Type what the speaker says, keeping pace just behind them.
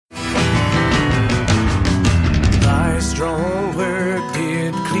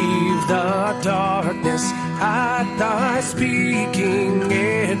speaking,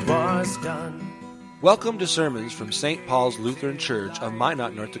 it was done. Welcome to sermons from St. Paul's Lutheran Church of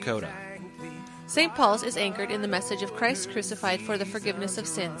Minot, North Dakota. St. Paul's is anchored in the message of Christ crucified for the forgiveness of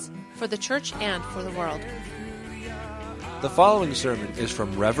sins, for the church and for the world. The following sermon is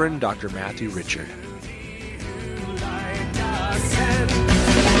from Reverend Dr. Matthew Richard.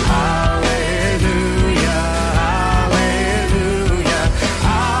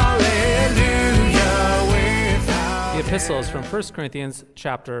 The epistle is from 1 Corinthians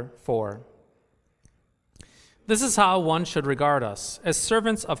chapter 4. This is how one should regard us, as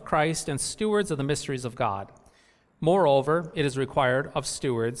servants of Christ and stewards of the mysteries of God. Moreover, it is required of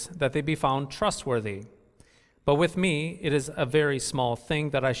stewards that they be found trustworthy. But with me, it is a very small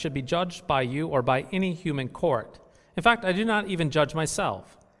thing that I should be judged by you or by any human court. In fact, I do not even judge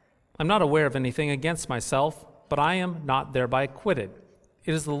myself. I'm not aware of anything against myself, but I am not thereby acquitted.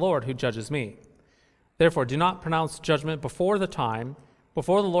 It is the Lord who judges me. Therefore, do not pronounce judgment before the time,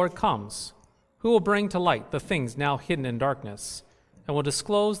 before the Lord comes, who will bring to light the things now hidden in darkness, and will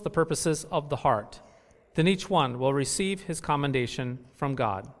disclose the purposes of the heart. Then each one will receive his commendation from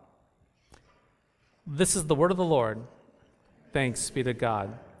God. This is the word of the Lord. Thanks be to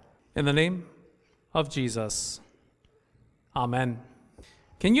God. In the name of Jesus. Amen.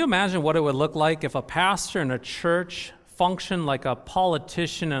 Can you imagine what it would look like if a pastor in a church functioned like a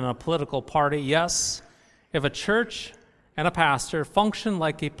politician in a political party? Yes, if a church and a pastor functioned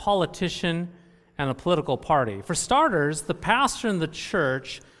like a politician and a political party. For starters, the pastor in the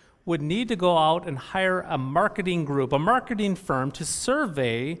church would need to go out and hire a marketing group, a marketing firm to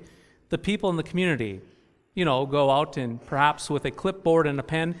survey the people in the community. You know, go out and perhaps with a clipboard and a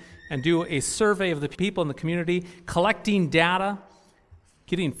pen and do a survey of the people in the community, collecting data,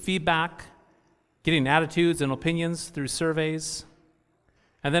 getting feedback, getting attitudes and opinions through surveys.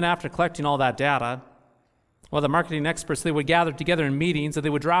 And then after collecting all that data, well, the marketing experts, they would gather together in meetings and they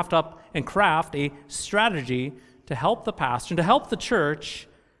would draft up and craft a strategy to help the pastor and to help the church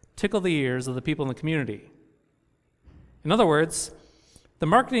tickle the ears of the people in the community. In other words, the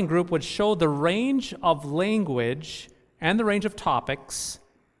marketing group would show the range of language and the range of topics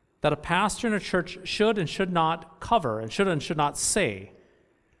that a pastor in a church should and should not cover and should not say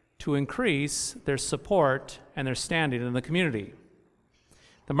to increase their support and their standing in the community.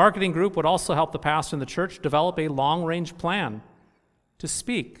 The marketing group would also help the pastor in the church develop a long-range plan to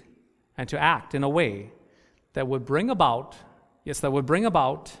speak and to act in a way that would bring about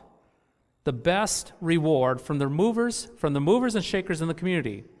the best reward from the movers and shakers in the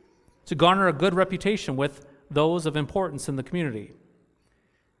community, to garner a good reputation with those of importance in the community.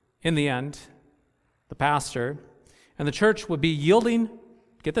 In the end, the pastor and the church would be yielding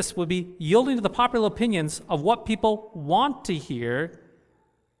to the popular opinions of what people want to hear,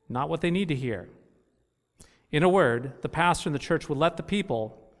 not what they need to hear. In a word, the pastor in the church would let the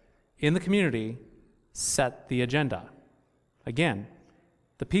people in the community set the agenda. Again,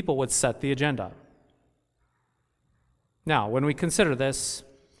 the people would set the agenda. Now, when we consider this,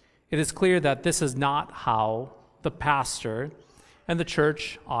 it is clear that this is not how the pastor and the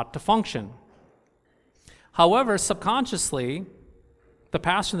church ought to function. However, subconsciously, the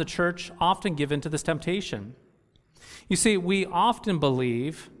pastor and the church often give in to this temptation. You see, we often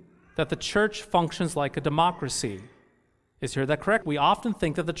believe that the church functions like a democracy. Is you heard that correct? We often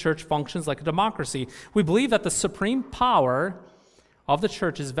think that the church functions like a democracy. We believe that the supreme power of the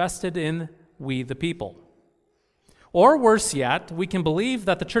church is vested in we the people. Or worse yet, we can believe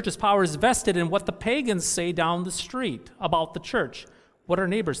that the church's power is vested in what the pagans say down the street about the church, what our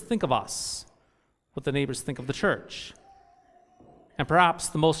neighbors think of us, what the neighbors think of the church. And perhaps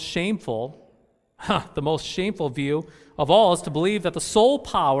the most shameful view of all is to believe that the sole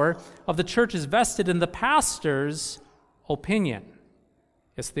power of the church is vested in the pastor's opinion.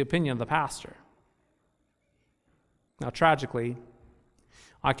 It's the opinion of the pastor. Now, tragically,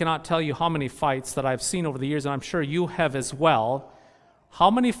 I cannot tell you how many fights that I've seen over the years, and I'm sure you have as well, how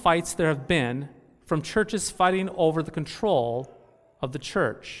many fights there have been from churches fighting over the control of the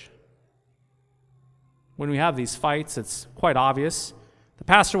church. When we have these fights, it's quite obvious. The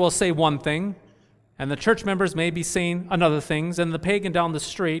pastor will say one thing, and the church members may be saying another things, and the pagan down the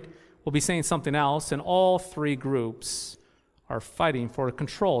street will be saying something else, and all three groups are fighting for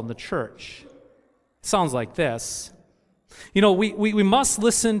control in the church. It sounds like this. You know, we must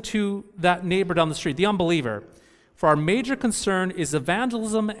listen to that neighbor down the street, the unbeliever, for our major concern is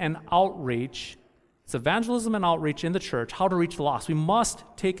evangelism and outreach. It's evangelism and outreach in the church, how to reach the lost. We must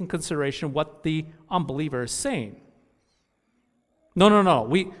take in consideration what the unbeliever is saying. No.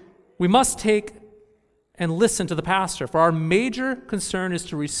 We must take and listen to the pastor, for our major concern is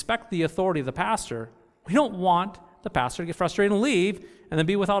to respect the authority of the pastor. We don't want the pastor to get frustrated and leave, and then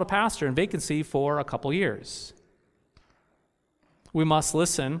be without a pastor and vacancy for a couple years. We must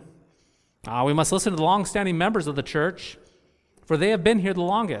listen. We must listen to the long-standing members of the church, for they have been here the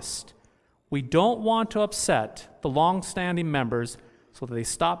longest. We don't want to upset the long-standing members so that they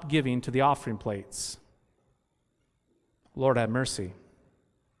stop giving to the offering plates. Lord, have mercy.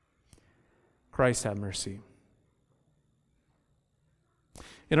 Christ, have mercy.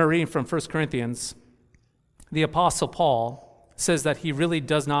 In our reading from 1 Corinthians, the Apostle Paul says that he really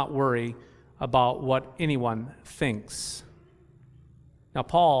does not worry about what anyone thinks. Now,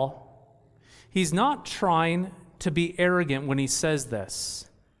 Paul, he's not trying to be arrogant when he says this.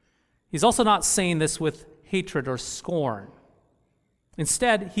 He's also not saying this with hatred or scorn.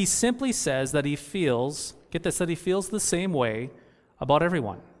 Instead, he simply says that he feels, get this, that he feels the same way about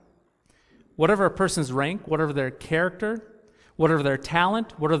everyone. Whatever a person's rank, whatever their character, whatever their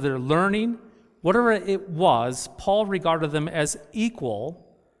talent, whatever their learning, whatever it was, Paul regarded them as equal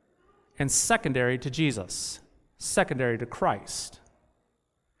and secondary to Jesus, secondary to Christ.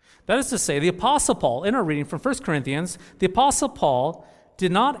 That is to say, the Apostle Paul, in our reading from 1 Corinthians, the Apostle Paul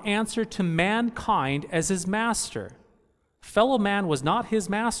did not answer to mankind as his master. Fellow man was not his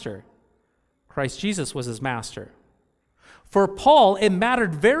master. Christ Jesus was his master. For Paul, it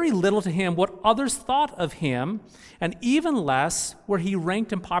mattered very little to him what others thought of him, and even less where he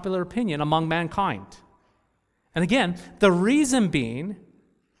ranked in popular opinion among mankind. And again, the reason being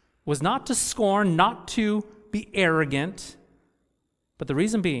was not to scorn, not to be arrogant, but the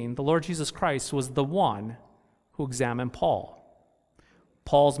reason being the Lord Jesus Christ was the one who examined Paul.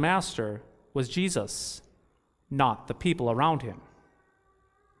 Paul's master was Jesus, not the people around him.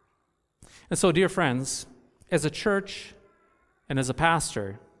 And so, dear friends, as a church and as a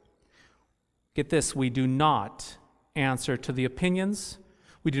pastor, get this, we do not answer to the opinions,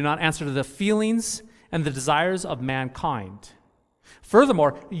 we do not answer to the feelings and the desires of mankind.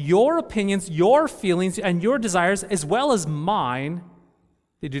 Furthermore, your opinions, your feelings, and your desires, as well as mine,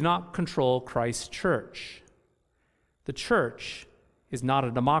 they do not control Christ's church. The church is not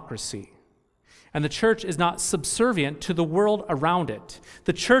a democracy. And the church is not subservient to the world around it.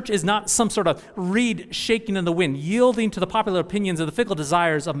 The church is not some sort of reed shaking in the wind, yielding to the popular opinions and the fickle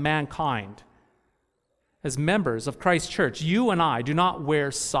desires of mankind. As members of Christ's church, you and I do not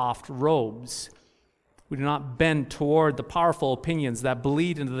wear soft robes. We do not bend toward the powerful opinions that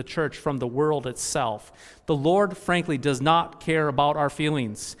bleed into the church from the world itself. The Lord, frankly, does not care about our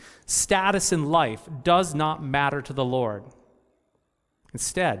feelings. Status in life does not matter to the Lord.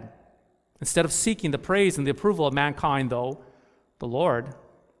 Instead of seeking the praise and the approval of mankind, though, the Lord,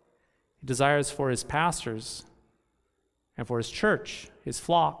 he desires for his pastors and for his church, his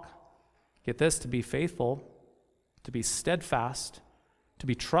flock, get this, to be faithful, to be steadfast, to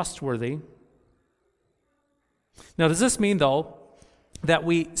be trustworthy. Now, does this mean, though, that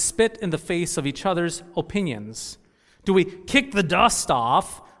we spit in the face of each other's opinions? Do we kick the dust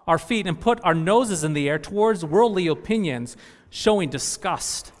off our feet and put our noses in the air towards worldly opinions, showing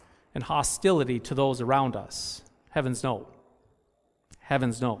disgust and hostility to those around us? Heavens no.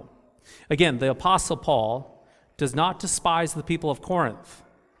 Heavens no. Again, the Apostle Paul does not despise the people of Corinth.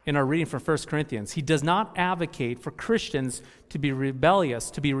 In our reading from 1 Corinthians, he does not advocate for Christians to be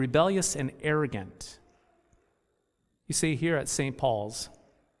rebellious and arrogant. You see, here at St. Paul's,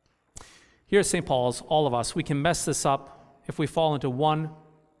 all of us, we can mess this up if we fall into one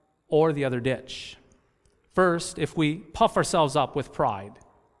or the other ditch. First, if we puff ourselves up with pride,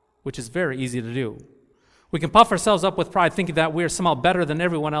 which is very easy to do. We can puff ourselves up with pride thinking that we're somehow better than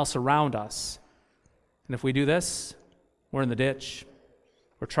everyone else around us. And if we do this, we're in the ditch.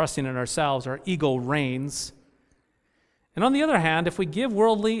 We're trusting in ourselves. Our ego reigns. And on the other hand, if we give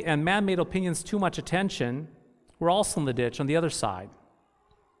worldly and man-made opinions too much attention, we're also in the ditch on the other side.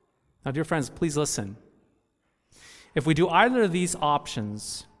 Now, dear friends, please listen. If we do either of these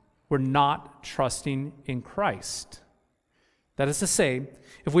options, we're not trusting in Christ. That is to say,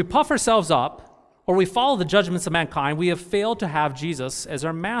 if we puff ourselves up or we follow the judgments of mankind, we have failed to have Jesus as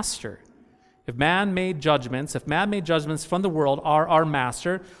our master. If man-made judgments from the world are our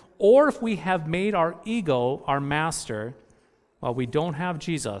master, or if we have made our ego our master, well, we don't have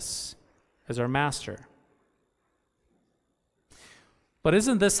Jesus as our master. But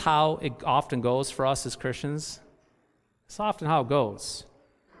isn't this how it often goes for us as Christians? It's often how it goes.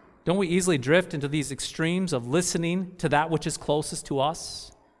 Don't we easily drift into these extremes of listening to that which is closest to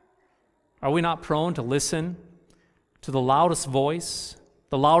us? Are we not prone to listen to the loudest voice,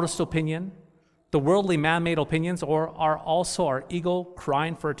 the loudest opinion, the worldly man-made opinions, or are also our ego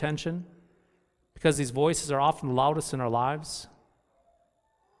crying for attention because these voices are often the loudest in our lives?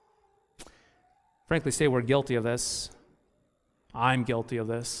 frankly say we're guilty of this. I'm guilty of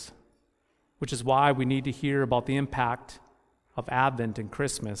this, which is why we need to hear about the impact of Advent and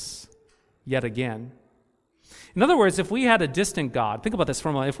Christmas yet again. In other words, if we had a distant God, think about this for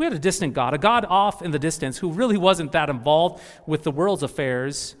a moment, if we had a distant God, a God off in the distance who really wasn't that involved with the world's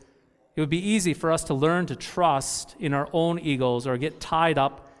affairs, it would be easy for us to learn to trust in our own egos or get tied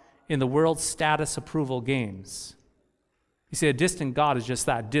up in the world's status approval games. You see, a distant God is just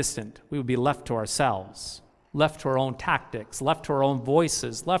that, distant. We would be left to ourselves, left to our own tactics, left to our own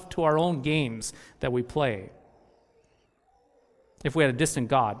voices, left to our own games that we play. If we had a distant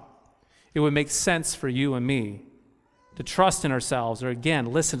God, it would make sense for you and me to trust in ourselves or, again,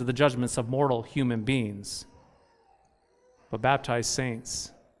 listen to the judgments of mortal human beings. But baptized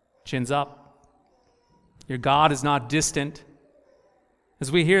saints, chins up. Your God is not distant.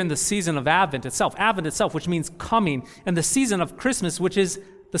 As we hear in the season of Advent itself, which means coming, and the season of Christmas, which is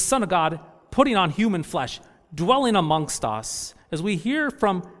the Son of God putting on human flesh, dwelling amongst us. As we hear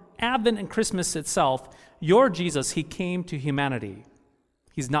from Advent and Christmas itself, your Jesus, he came to humanity.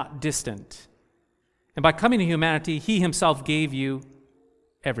 He's not distant. And by coming to humanity, he himself gave you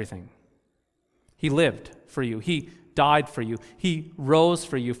everything. He lived for you. He died for you. He rose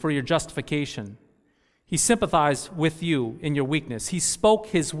for you, for your justification. He sympathized with you in your weakness. He spoke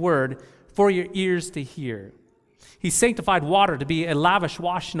his word for your ears to hear. He sanctified water to be a lavish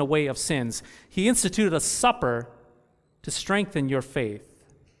washing away of sins. He instituted a supper to strengthen your faith.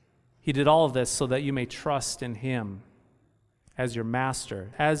 He did all of this so that you may trust in him as your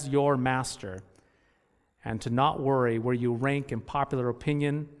master, and to not worry where you rank in popular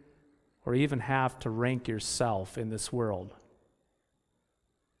opinion or even have to rank yourself in this world.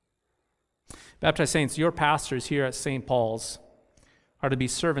 Baptized saints, your pastors here at St. Paul's are to be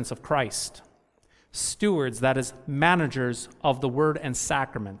servants of Christ, stewards, that is, managers of the word and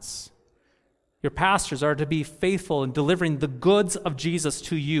sacraments. Your pastors are to be faithful in delivering the goods of Jesus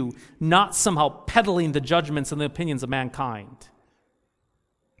to you, not somehow peddling the judgments and the opinions of mankind.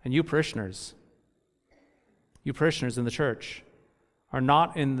 And you parishioners in the church are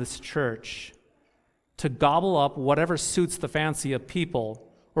not in this church to gobble up whatever suits the fancy of people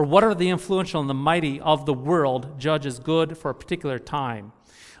or whatever the influential and the mighty of the world judge as good for a particular time.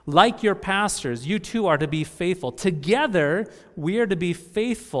 Like your pastors, you too are to be faithful. Together, we are to be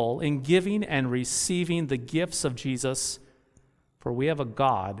faithful in giving and receiving the gifts of Jesus, for we have a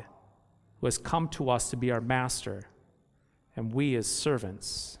God who has come to us to be our master, and we as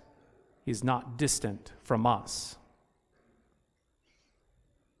servants, he's not distant from us.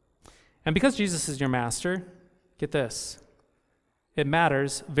 And because Jesus is your master, get this, it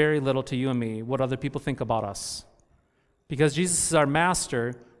matters very little to you and me what other people think about us. Because Jesus is our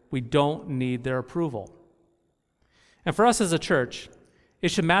master, we don't need their approval. And for us as a church, it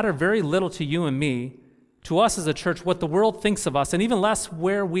should matter very little to you and me, to us as a church, what the world thinks of us, and even less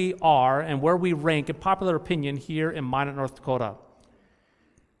where we are and where we rank in popular opinion here in Minot, North Dakota.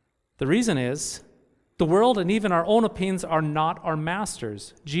 The reason is, the world and even our own opinions are not our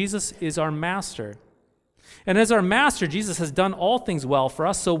masters. Jesus is our master. And as our master, Jesus has done all things well for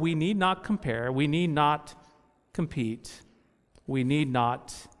us, so we need not compare, we need not compete, we need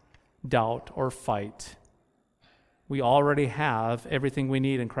not doubt or fight. We already have everything we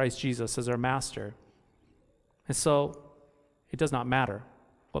need in Christ Jesus as our master. And so it does not matter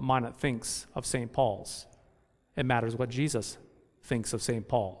what Minot thinks of St. Paul's. It matters what Jesus thinks of St.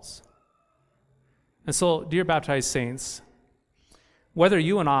 Paul's. And so, dear baptized saints, whether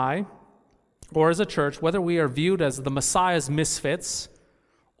you and I, or as a church, whether we are viewed as the Messiah's misfits,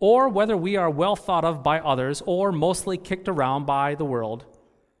 or whether we are well thought of by others, or mostly kicked around by the world,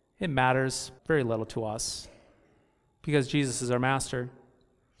 it matters very little to us, because Jesus is our master,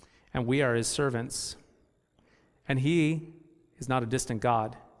 and we are his servants. And he is not a distant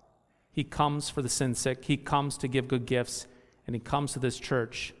God. He comes for the sin sick, he comes to give good gifts, and he comes to this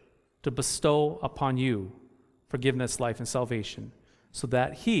church to bestow upon you forgiveness, life, and salvation, so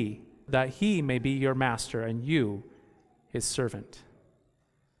that he may be your master and you his servant.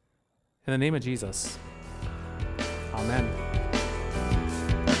 In the name of Jesus, amen.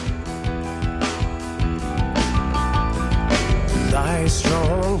 Thy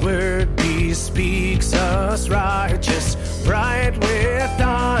strong word bespeaks us righteous, bright with